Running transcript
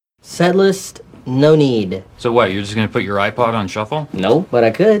set list? No need. So what, you're just gonna put your iPod on shuffle? No, but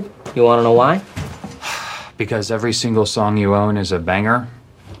I could. You wanna know why? Because every single song you own is a banger?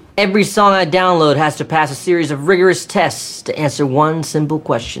 Every song I download has to pass a series of rigorous tests to answer one simple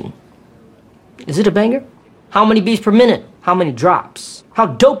question. Is it a banger? How many beats per minute? How many drops? How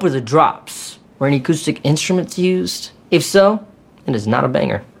dope are the drops? Were any acoustic instruments used? If so, it is not a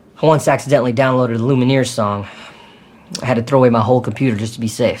banger. I once accidentally downloaded a Lumineers song. I had to throw away my whole computer just to be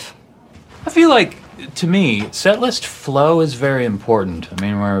safe. I feel like, to me, setlist flow is very important. I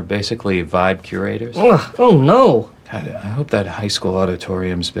mean, we're basically vibe curators. Ugh, oh no. God, I hope that high school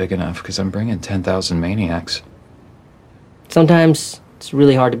auditorium's big enough, because I'm bringing 10,000 maniacs. Sometimes it's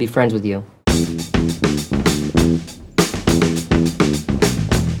really hard to be friends with you.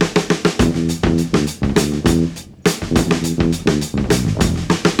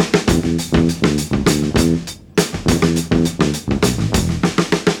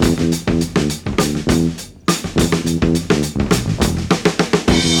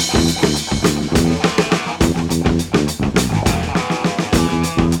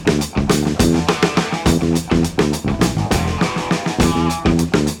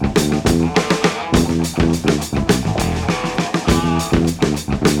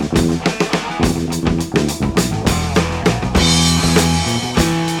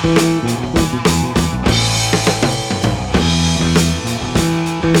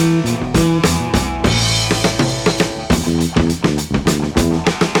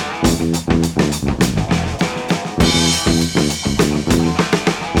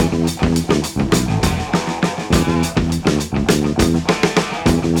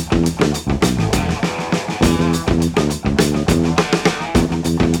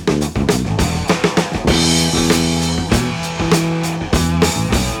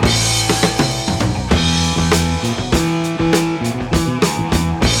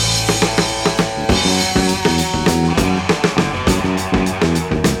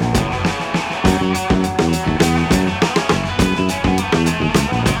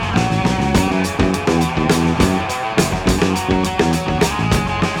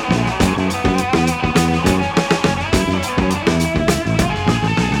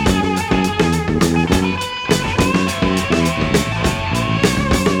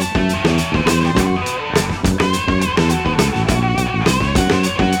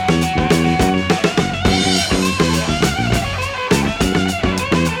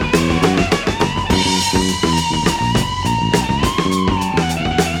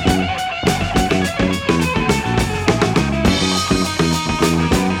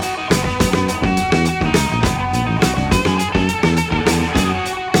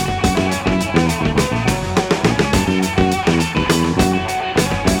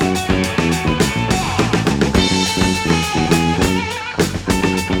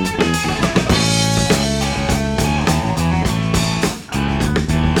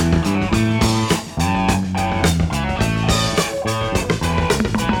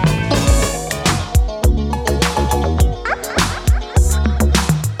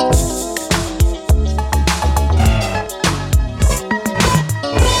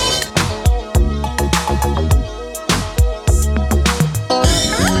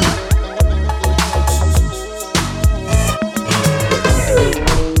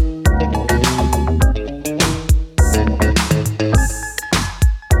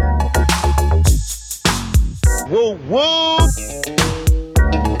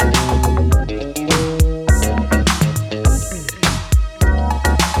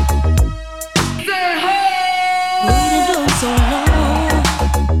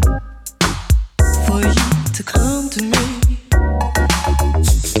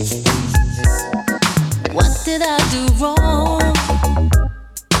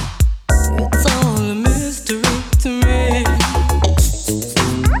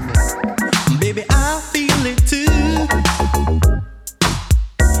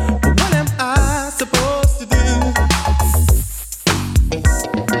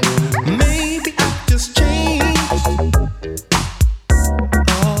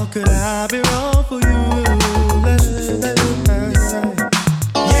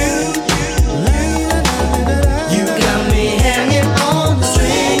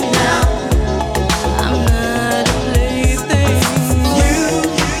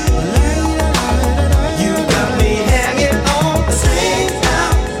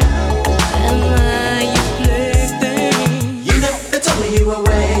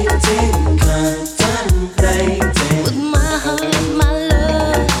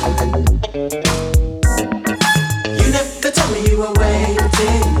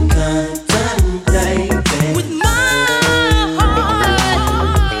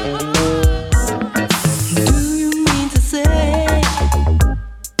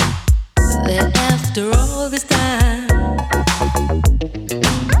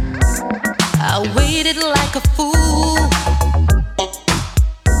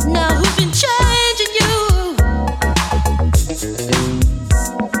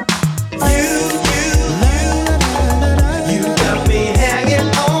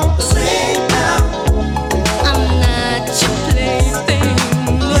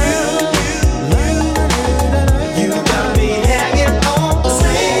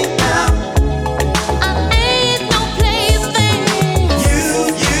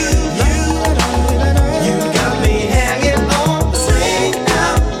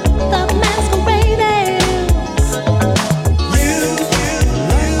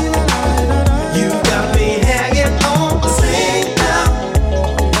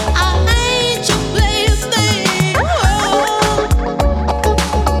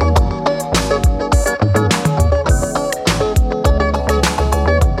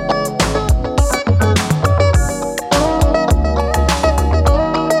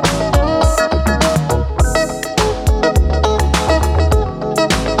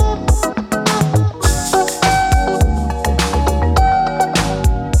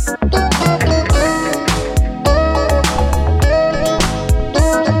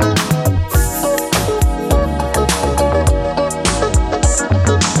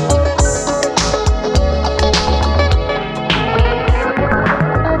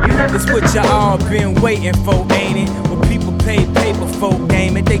 what you all been waiting for, ain't it? When people pay paper for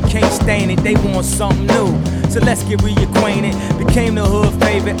game it, they can't stain it, they want something new. So let's get reacquainted. Became the hood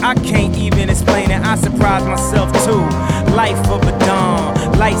favorite, I can't even explain it. I surprised myself too. Life of a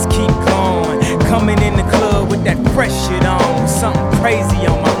dawn, lights keep glowing. Coming in the club with that fresh shit on, something crazy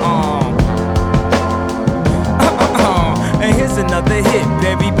on my arm. And here's another hit,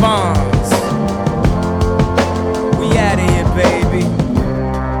 Barry Bonds. We outta here, baby.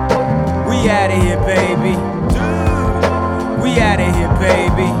 We outta here, baby. We outta here,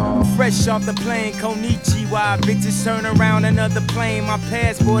 baby. Fresh off the plane, Konichiwa. Bitches turn around another plane. My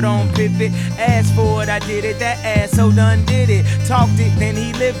passport on pivot. Asked for it, I did it. That asshole done did it. Talked it, then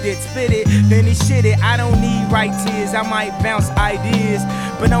he lived it. Spit it, then he shit it. I don't need right tears. I might bounce ideas,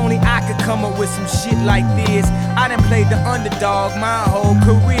 but only I could come up with some shit like this. I done played the underdog my whole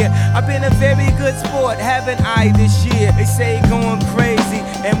career. I've been a very good sport, haven't I, this year? They say going crazy,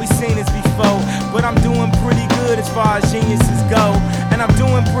 and we seen this before. But I'm doing pretty good as far as geniuses go. And I'm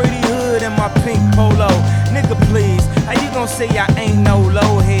doing pretty hood in my pink polo. Nigga, please, how you gon' say I ain't no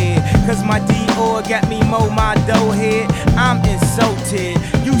low head? Cause my Dior got me my dough head. I'm insulted,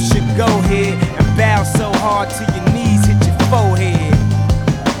 you should go ahead and bow so hard till your knees hit your forehead.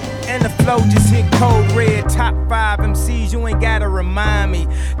 And the flow just hit cold red. Top 5 MCs, you ain't gotta remind me.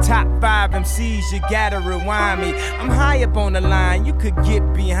 Top 5 MCs, you gotta rewind me. I'm high up on the line, you could get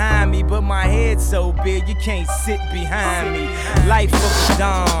behind me, but my head's so big, you can't sit behind me. Life of a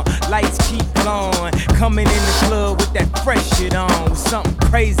dawn, lights keep glowing. Coming in the club with that fresh shit on, with something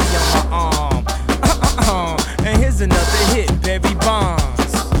crazy on my arm. And here's another hit, Barry Bonds.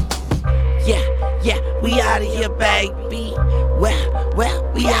 Yeah, we outta here, baby.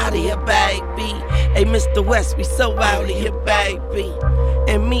 Well, we outta here, baby. Hey, Mr. West, we so outta here, baby.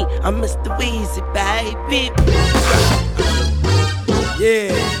 And me, I'm Mr. Weezy, baby.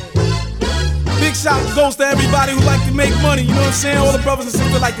 Yeah. Big shout goes to everybody who like to make money, you know what I'm saying? All the brothers and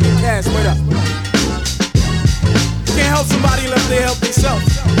sisters like to get cash, wait up. You can't help somebody unless they help themselves.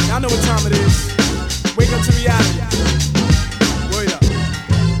 Y'all know what time it is. Wake up to reality. Word up.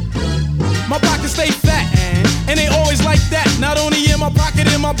 My pockets stay fat, and they always like that. Not only in my pocket,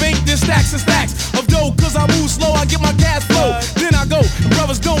 in my bank, there's stacks and stacks of dough. Cause I move slow, I get my cash flow. Then I go,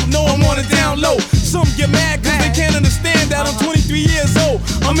 brothers don't know I'm on it down low. Some get mad cause they can't understand that I'm 23 years old.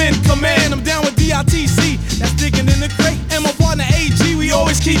 I'm in command, I'm down with DITC. That's digging in the crate. And my partner AG, we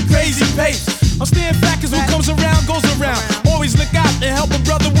always keep crazy pace. I'm staying fat cause what comes around goes around. Always look out and help a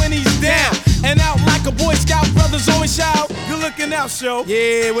brother when he's down. And out like a Boy Scout, brothers always shout. Good looking out, show.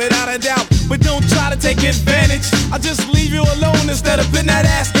 Yeah, without a doubt. But don't try to take advantage. I just leave you alone instead of putting that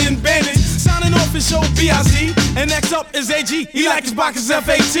ass in bandage. Signing off his show BIZ. And next up is AG. He like his pockets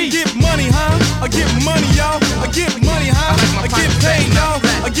FAT. Get money, huh? I get money, y'all. I get money, huh? I get paid, y'all.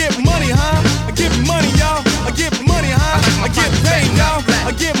 I get money, huh? I get money, y'all. I get money, huh? I get paid, y'all.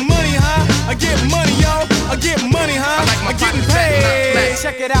 I get money, huh? I get money, y'all. I get money, huh? I'm getting paid.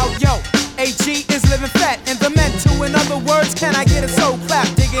 Check it out, yo. AG is living fat and the mental. In other words, can I get a soul clap?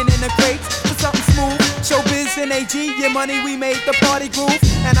 Digging in the crates for something smooth. Showbiz and AG, yeah, money, we made the party groove.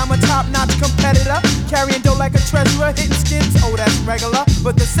 And I'm a top-notch competitor, carrying dough like a treasurer, hitting skins, oh, that's regular.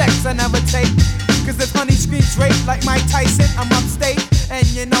 But the sex I never take, cause if honey screams Drake like Mike Tyson, I'm upstate, and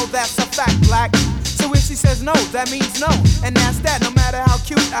you know that's a fact, black. So if she says no, that means no. And that's that, no matter how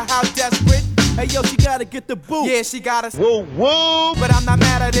cute or how desperate. Hey yo, she gotta get the boot. Yeah, she gotta woo woo. But I'm not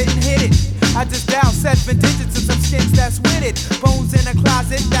mad, I didn't hit it. I just dialed 7 digits and some skins that's with it. Bones in a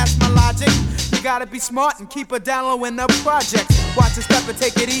closet, that's my logic. You gotta be smart and keep a down low in the projects. Watch a step and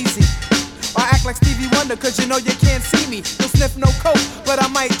take it easy. Or act like Stevie Wonder, cause you know you can't see me. Don't sniff no coke, but I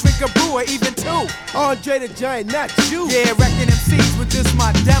might drink a brew or even 2. Andre the Giant, not you. Yeah, wrecking MCs with just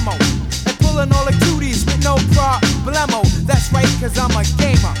my demo. And pulling all the cuties with no problemo. That's right, cause I'm a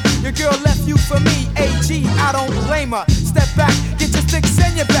gamer. Your girl left you for me, AG, I don't blame her. Step back, get your sticks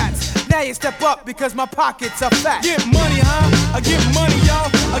and your bats. Now you step up because my pockets are fat. Get money, huh? I get money, y'all.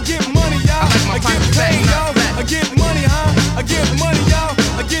 I get money, y'all. I get paid, y'all. I get money, huh? I get money, y'all.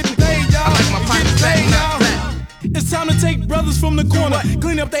 I get paid, y'all. I get paid, y'all. It's time to take brothers from the corner,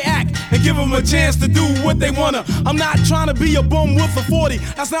 clean up their act, and give them a chance to do what they wanna. I'm not trying to be a bum with a 40.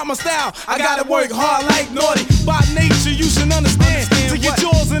 That's not my style. I gotta work hard like naughty. By nature, you should understand. To get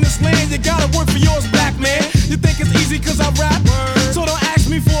yours in this land, you gotta work for yours, black man. You think it's easy cause I rap? So don't ask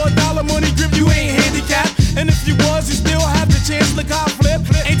me for $1 money grip, you ain't handicapped. And if you was, you still have the chance. Look how I flip,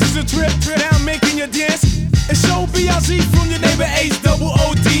 ain't just a trip. Now I'm making you dance. And show BIZ from your neighbor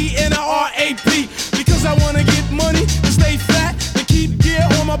H-double-O-D and a R-A-P. Because I wanna get money and stay fat and keep gear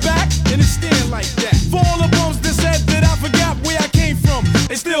on my back and it stand like that. For all the bums that said that I forgot where I came from,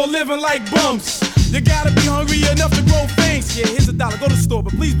 they still living living like bums. You gotta be hungry enough to grow things. Yeah, here's $1. Go to the store,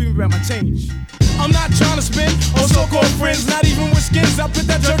 but please bring me back my change. I'm not trying to spend on so-called friends, not even with skins. I put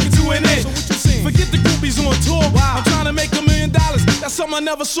that jerk into an end. So what you saying? Forget the groupies on tour. Wow. I'm trying to make $1 million. That's something I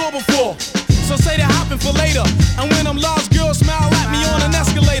never saw before. So say they're hopping for later. And when I'm lost, girls smile at me on an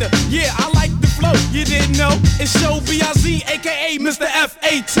escalator. Yeah, I like the flow. You didn't know? It's Show B.I.Z., aka Mr.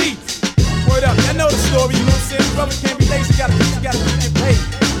 F.A.T. Word up, y'all know the story, you know what I'm saying? Brother can't be lazy, you gotta get paid.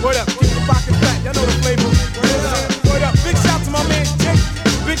 Word up, keep the pocket fat, y'all know the flavor. Word up, big shout to my man Jake,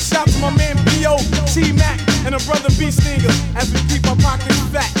 big shout to my man B.O., T-Mac, and a brother B-Stinger, as we keep our pockets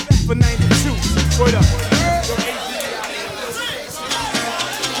fat for 92. Word up.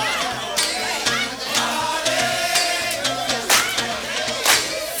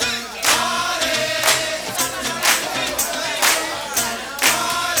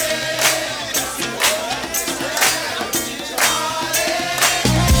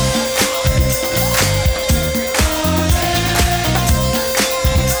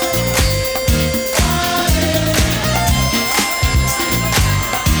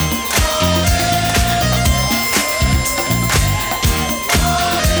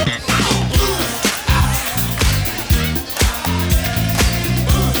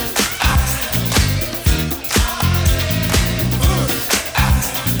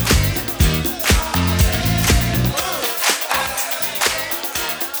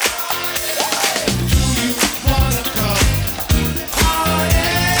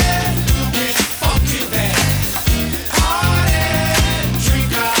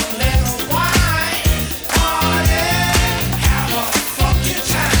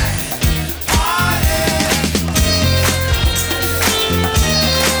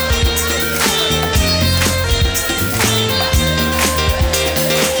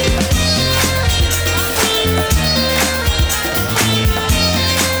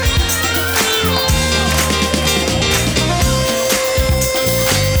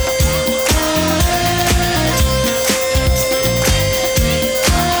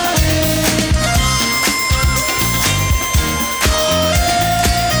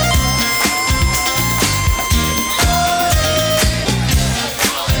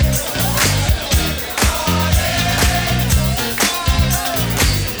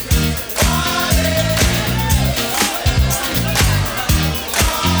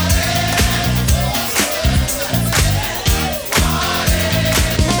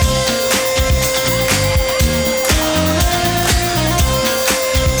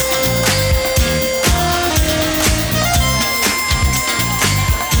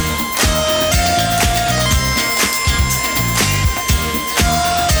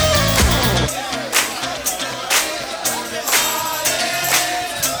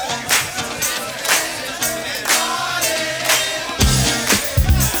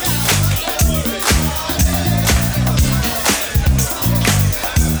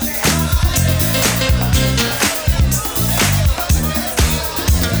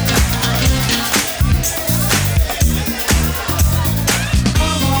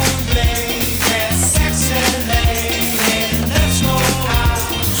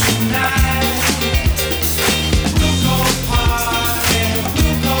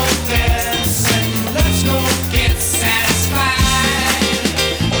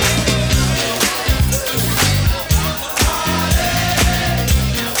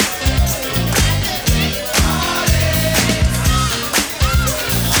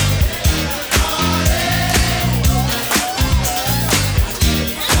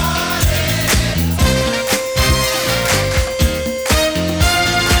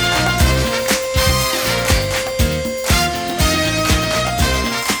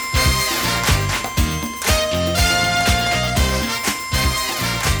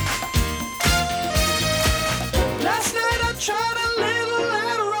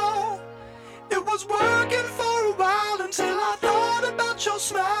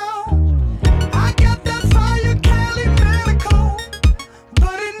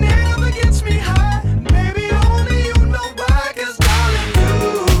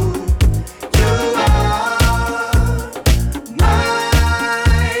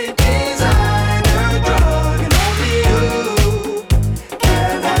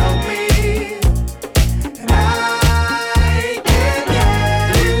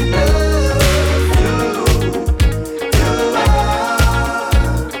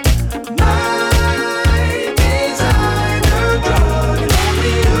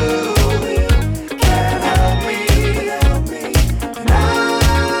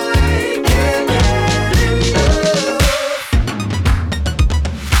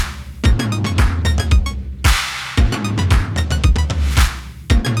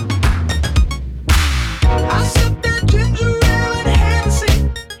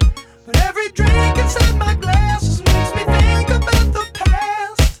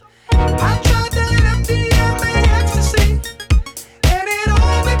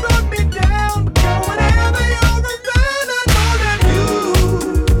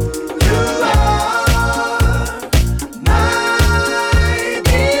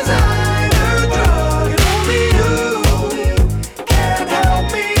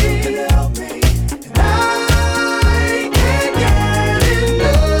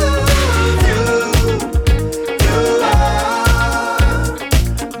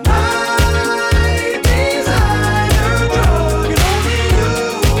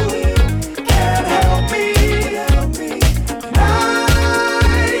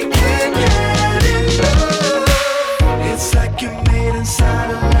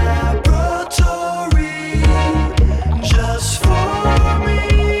 inside a laboratory just for me.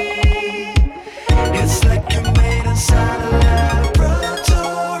 It's like you're made inside a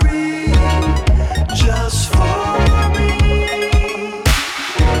laboratory just for me.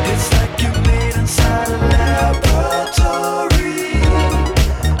 It's like you're made inside a laboratory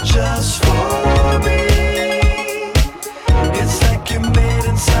just for me. It's like you're made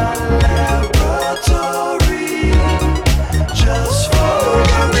inside a laboratory just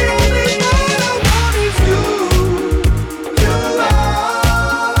for me.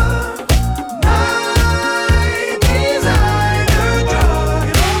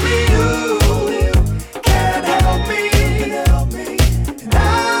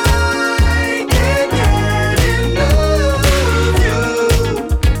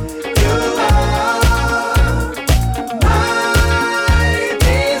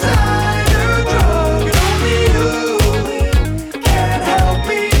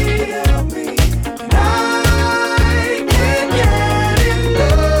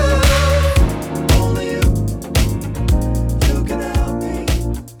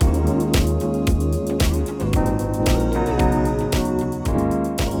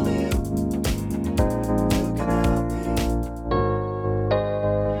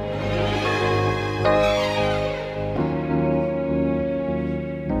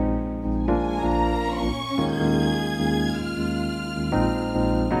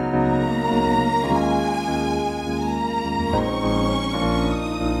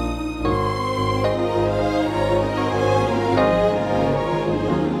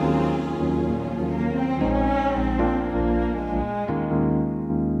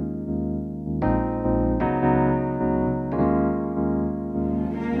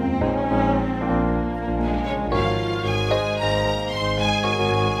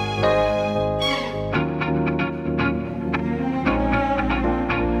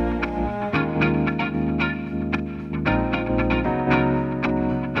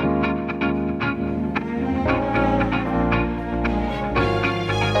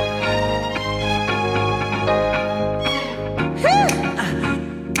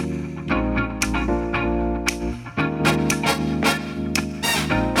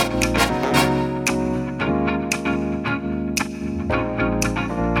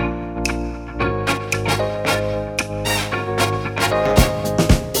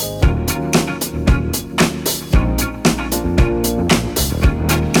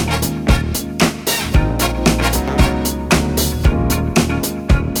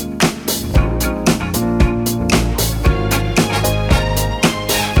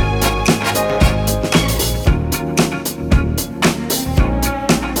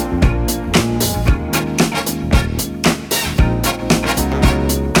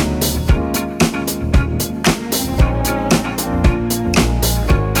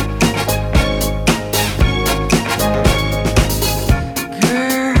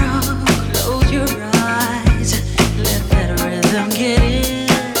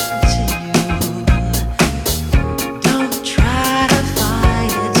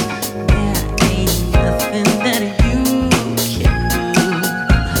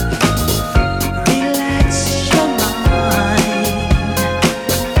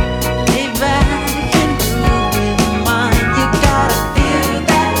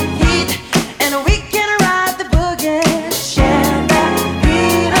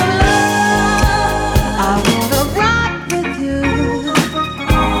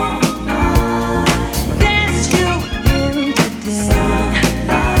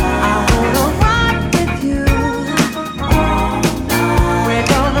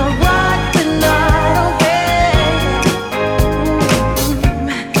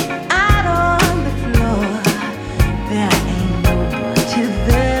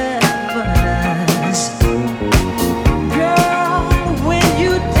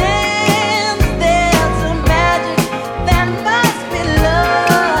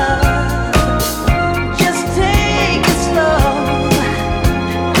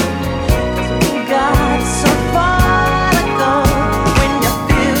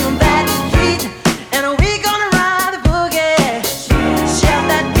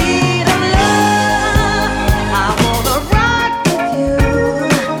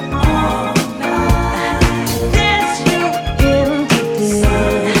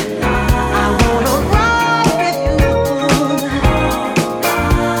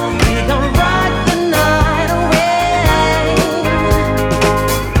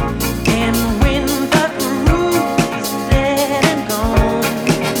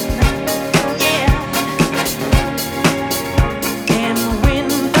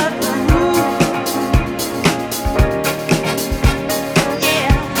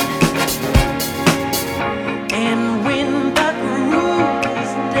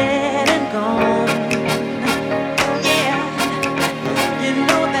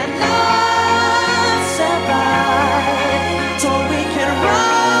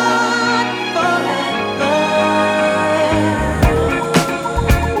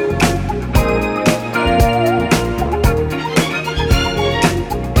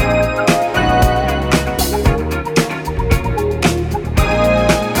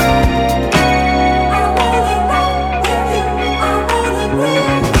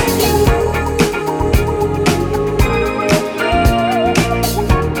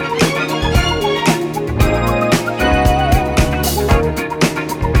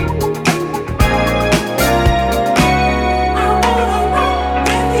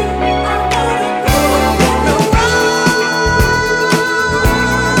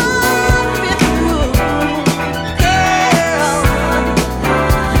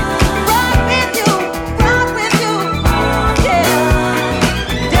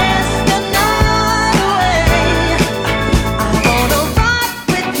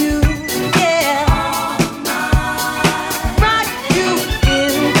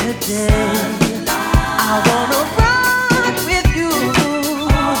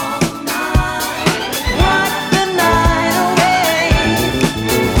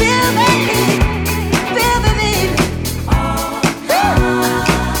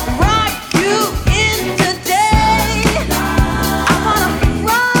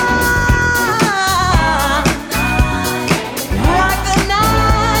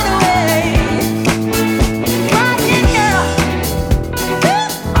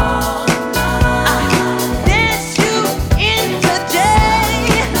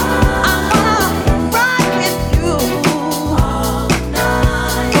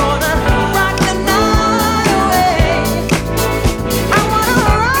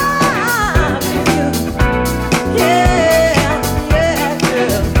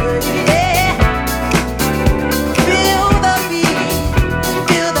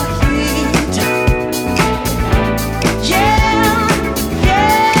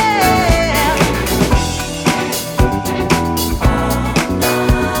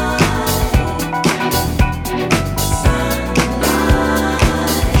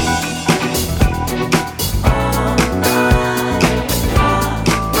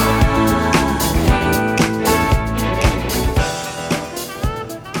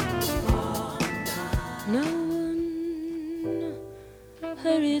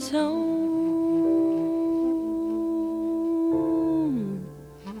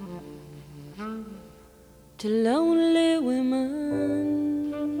 to lonely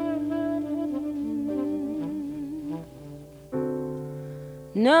women.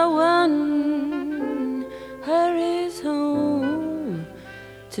 No one hurries home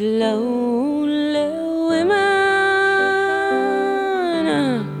to lonely women.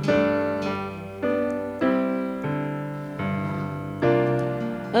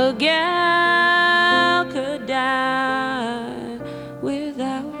 A gal could die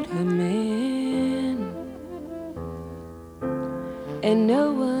without her man, and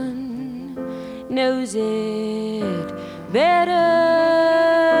no one knows it better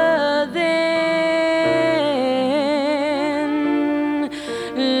than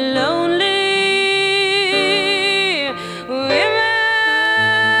lonely women.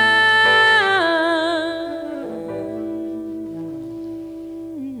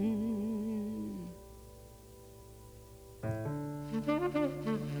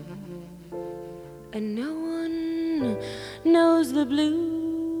 And no one knows the blues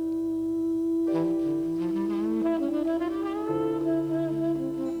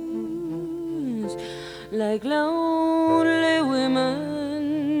like lonely women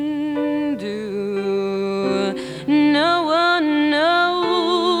do. No one knows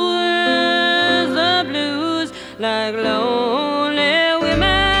the blues like lonely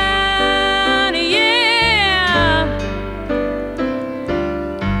women, yeah.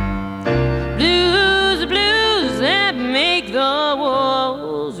 Blues, blues that make the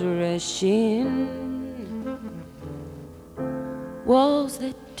walls rush in, walls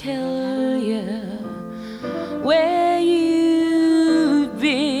that tell you where you've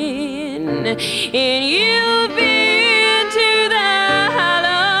been, and you've been to the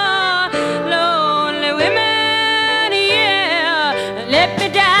hollow, lonely women, yeah. Let me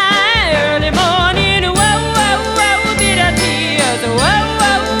die early morning, whoa, whoa, whoa, bitter tears, whoa,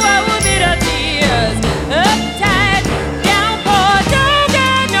 whoa, whoa, bitter tears. Uptight, downpour, don't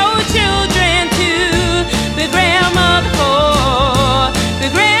got no children to be grandmother for, be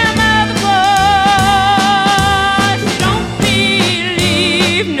grandmother for. She don't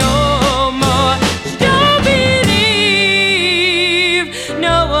believe no more. She don't believe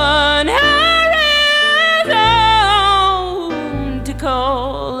no one hurries home to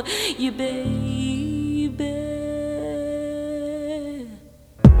call you baby.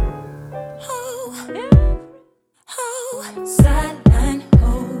 Sideline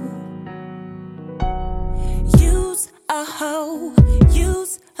hoe, use a hoe,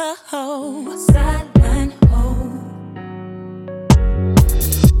 use a hoe. Sideline hoe.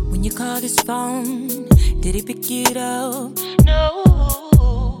 When you call his phone, did he pick it up? No,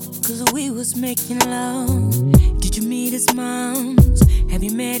 'cause we was making love. Did you meet his moms? Have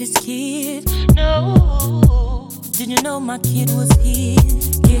you met his kid? No. Did you know my kid was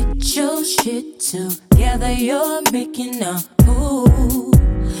his? Get your shit together, you're making a fool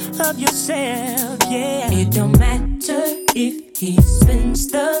of yourself, yeah. It don't matter if he spends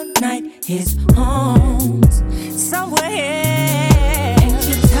the night, his home's somewhere. Ain't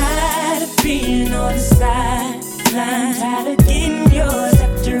you tired of being on the sideline? Tired of getting yours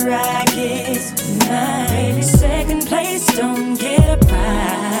after I get mine? Baby, second place don't get a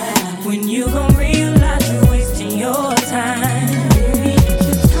prize when you gon' realize you're wasting your time. Baby, ain't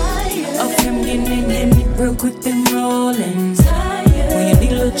you tired?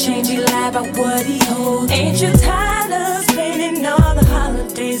 change your life by what he holds. Ain't you tired of spending all the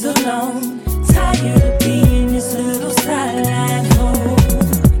holidays alone? Tired of being this little sideline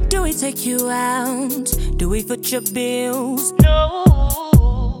home? Do we take you out? Do we foot your bills?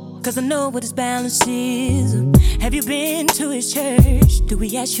 No. Cause I know what his balance is. Have you been to his church? Do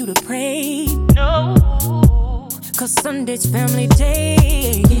we ask you to pray? No. Cause Sunday's family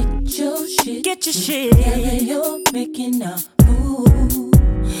day. Get your shit. Get your shit. Yeah, you're making a fool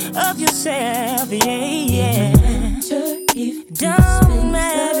of yourself. Yeah, yeah. Don't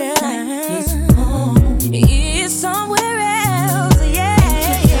matter. It's somewhere else. Yeah,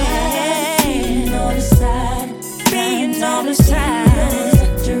 yeah. Being on the side. Being on the side.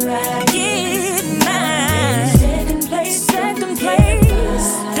 Get mine. Second place. Second place.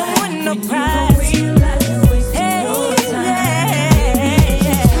 Don't win no prize.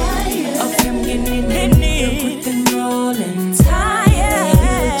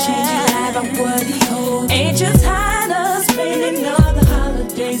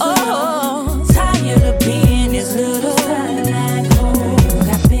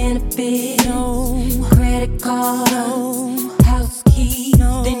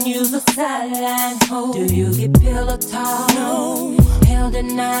 Do you get pillow talk? No. Held at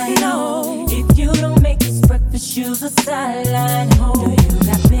night? No. If you don't make this breakfast, use a sideline home. Do you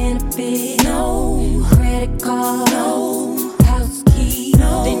got benefits? No. Credit card? No. House key?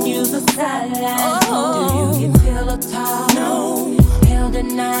 No. Then use a sideline home. Do you get pillow talk? No. Held at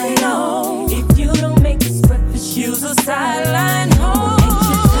night? No. If you don't make this breakfast, use a sideline home. Ain't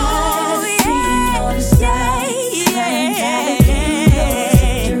you tired of sitting on the side?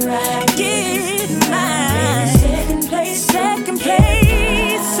 Second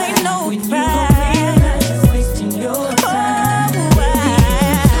place, ain't no prize. Wasting your time.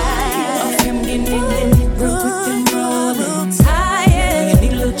 Of him getting in broke with them rolling. Tired. Any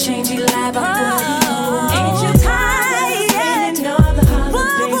little change he lied about what he owed. Ain't you tired? Spending all the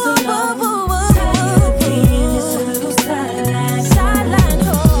holidays alone. Tired of being this little sideline. Sideline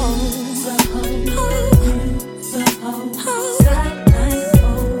home. Sideline home. Sideline home. Sideline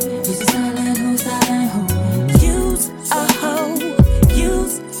home. Sideline home. A hoe,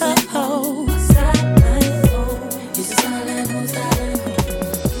 use a hoe. Sideline hoe, use a sideline hoe, sideline hoe.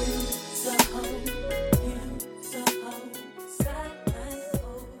 Use a hoe, use a hoe. Sideline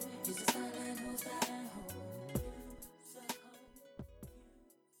hoe, use a sideline hoe, sideline hoe.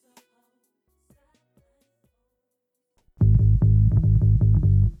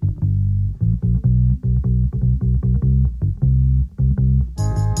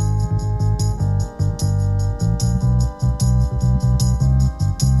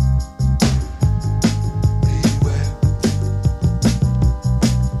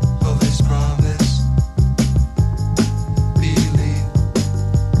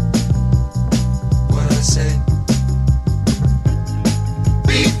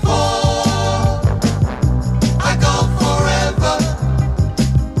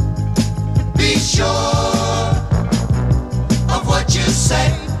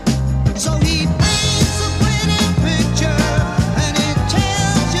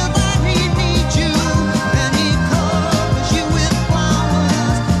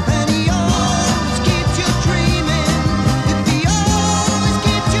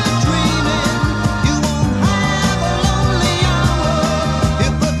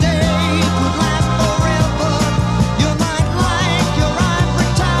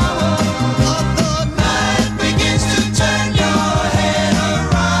 Begins to turn your head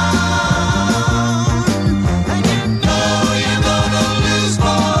around.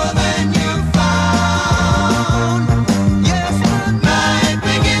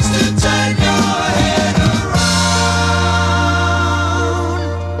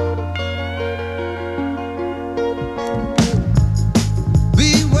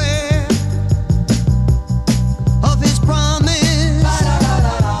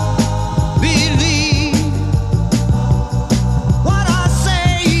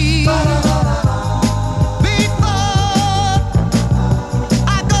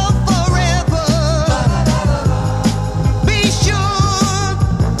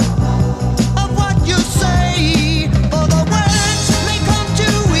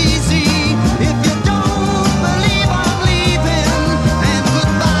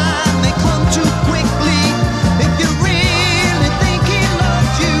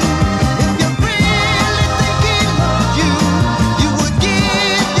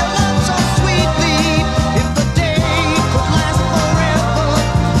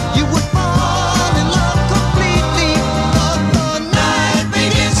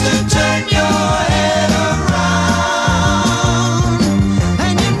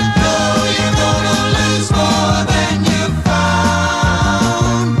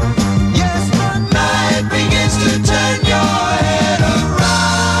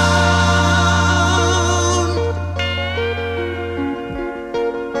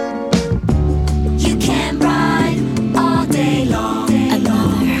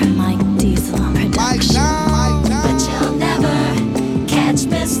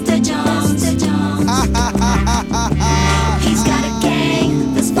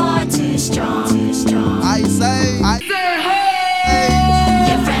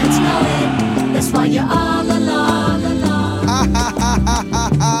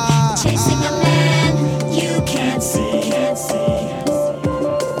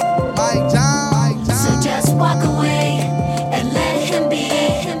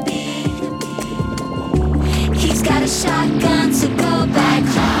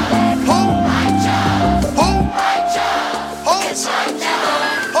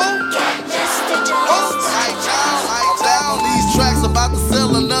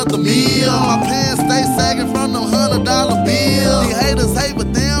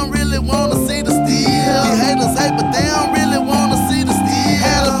 wanna see the steal. The haters hate, but they don't really wanna see the steal.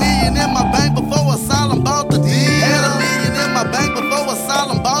 Had $1 million in my bank before Asylum bought the deal. Had $1 million in my bank before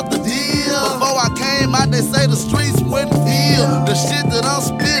Asylum bought the deal. Before I came out, they say the streets wouldn't feel the shit that I'm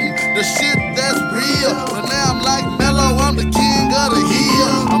spitting, the shit that's real. But now I'm like Mello, I'm the king of the hill.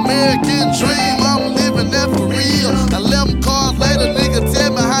 American dream, I'm living that for real. 11 cars later, nigga,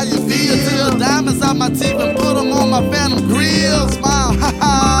 tell me how you feel. Took the diamonds out my teeth and put them on my Phantom grill. Smile, ha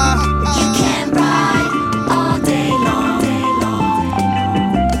ha. You can ride all day long,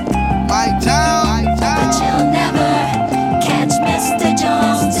 Mike John, but you'll never catch Mr.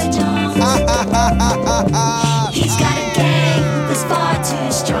 Jones. He's got a gang that's far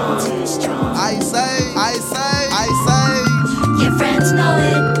too strong. I say. Your friends know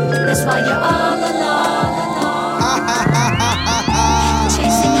it, that's why you're all alone.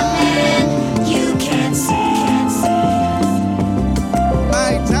 Chasing a man you can't see.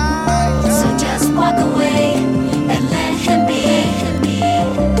 Mike John. So just walk away and let him be.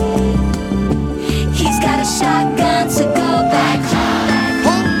 He's got a shotgun to go back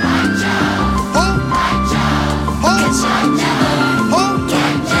home. Cause you'll never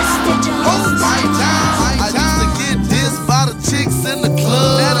get Mr. Jones. I used to get dissed by the chicks in the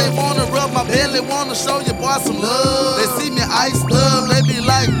club. Now they wanna rub my belly, wanna show your boy some love. They see me iced up, they be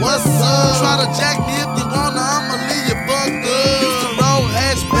like, what's up? Try to jack me if you wanna, I'ma leave you fucked up. Used to roll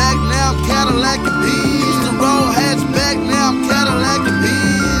hatchback, now I'm Cadillac and Benz. Used to roll hatchback, now I'm Cadillac and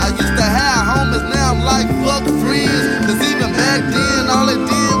Benz. I used to have homies, now I'm like fuck friends. Cause even back then, all they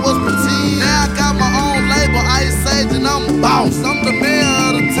did was pretend. Now I got my own label, Ice Age, and I'm a boss. I'm the mayor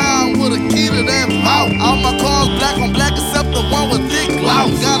of the town with a key to that vault. All my cars black on black except the one with thick gloss.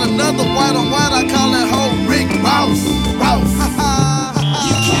 Got another white on white, I call that whole Rick Ross.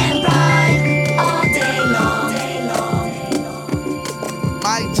 You can ride all day long,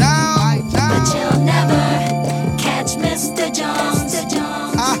 Mike John, but you'll never catch Mr. Jones.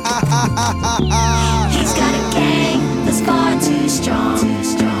 He's got a gang that's far too strong.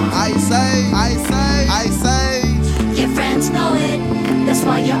 I say. Your friends know it, that's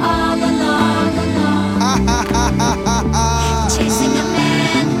why you're all alone. Chasing a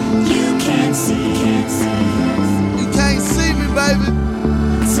man you can't see. You can't see me, baby.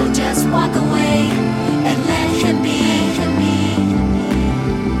 So just walk away and let him be.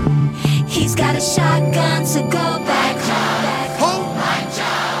 He's got a shotgun to go back home.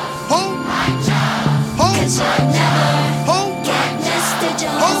 Cause you'll never get Mr.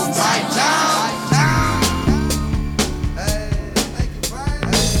 Jones.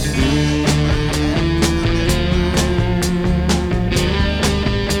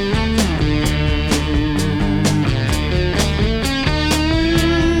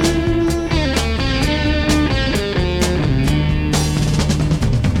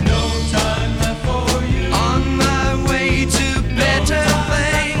 On my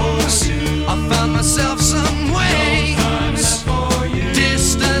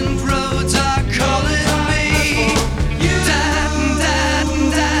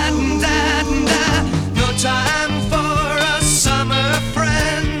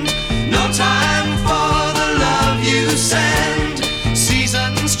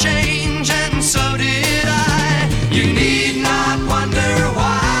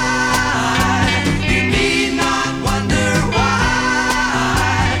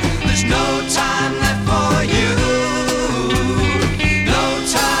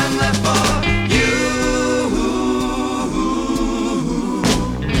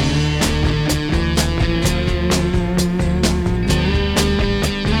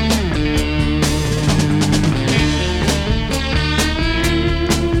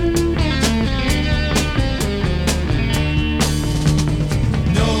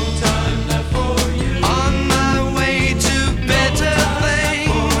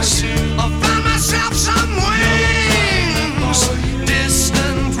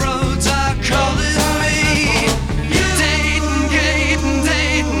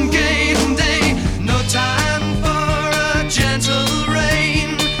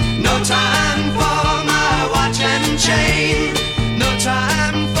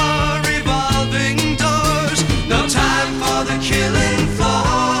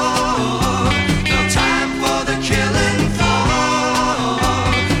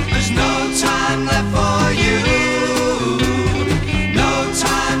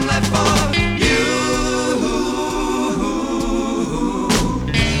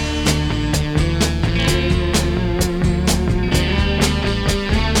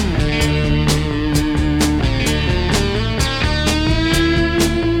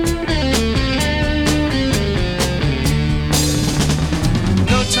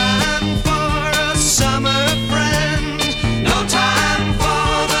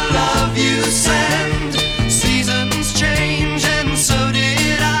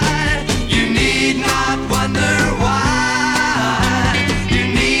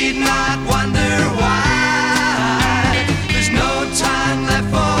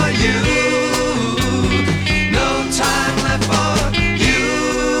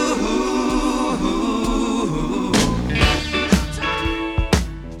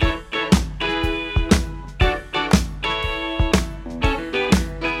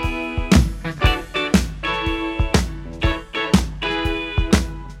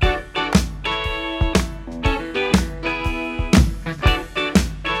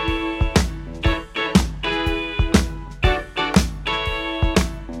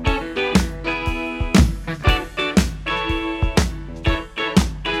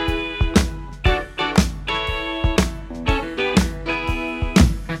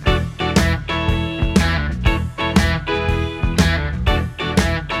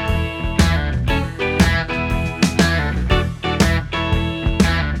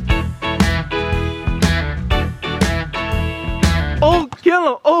Kill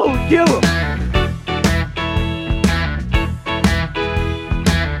him! Oh, kill him!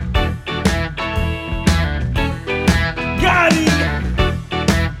 Got him!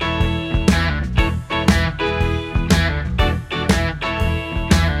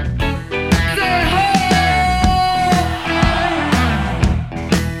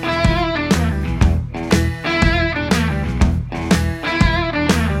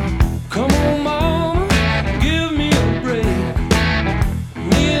 Come on, mama, give me a break.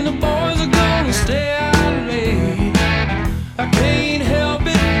 Me and the boys are gonna stay out late. I can't help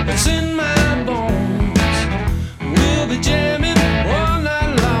it, it's in my bones. We'll be jamming all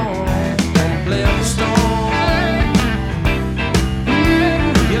night long. Gonna play up a storm.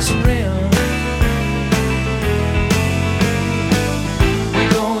 Yes, I am.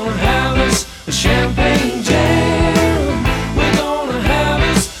 We're gonna have us a champagne jam. We're gonna have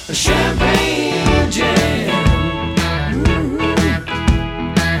us a champagne jam.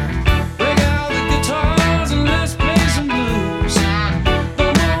 Break out the guitar.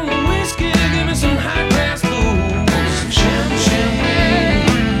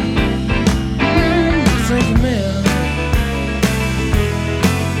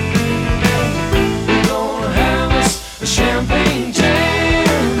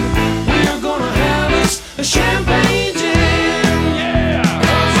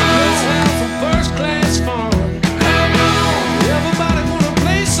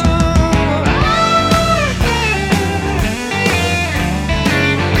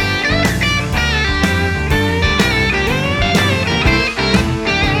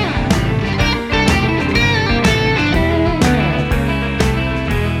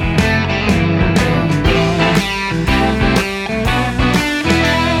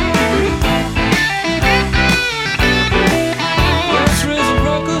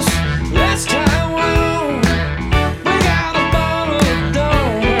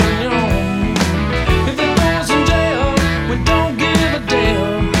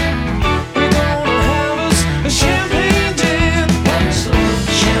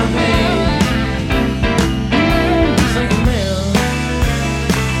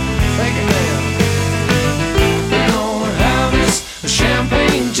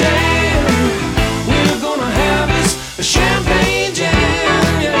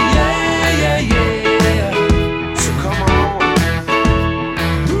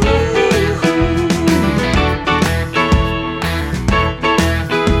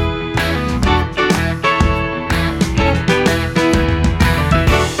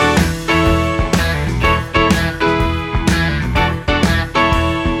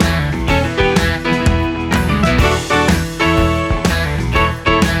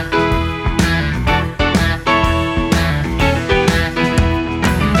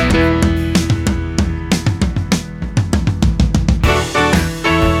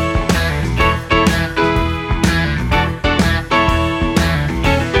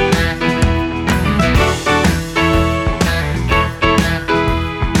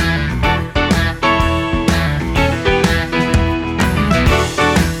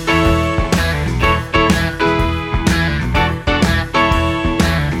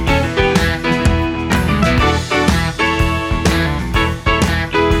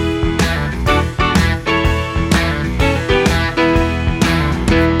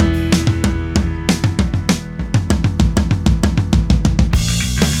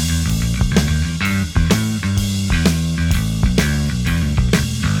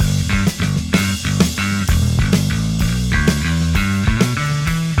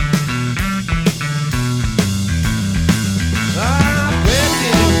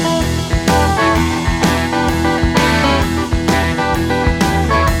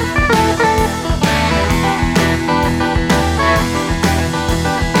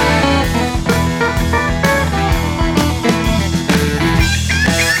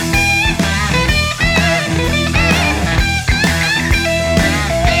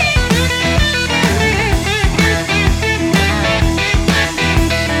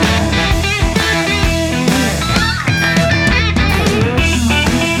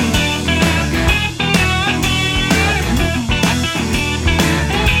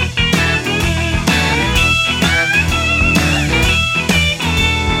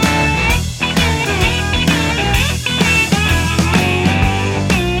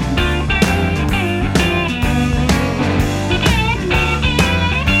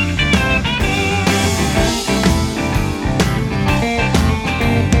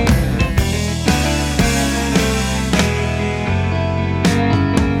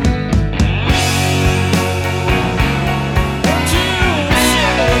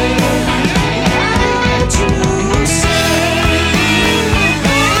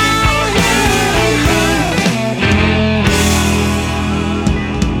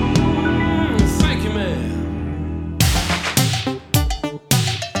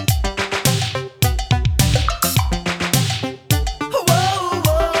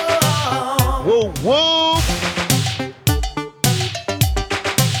 Whoa!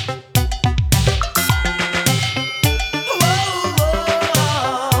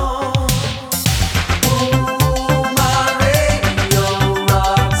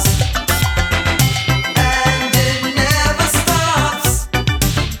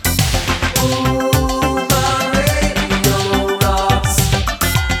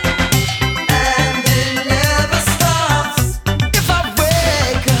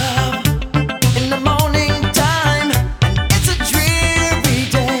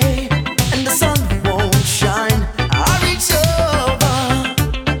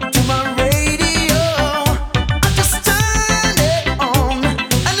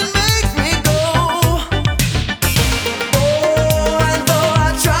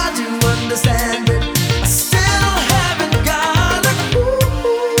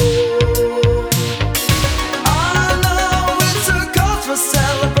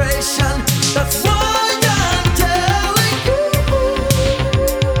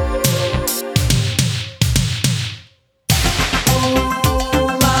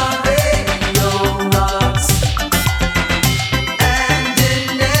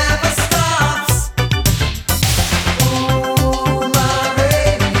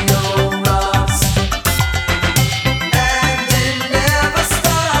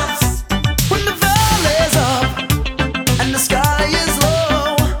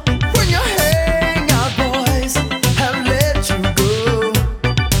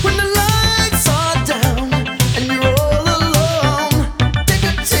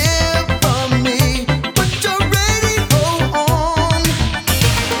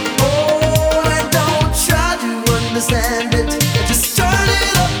 Understand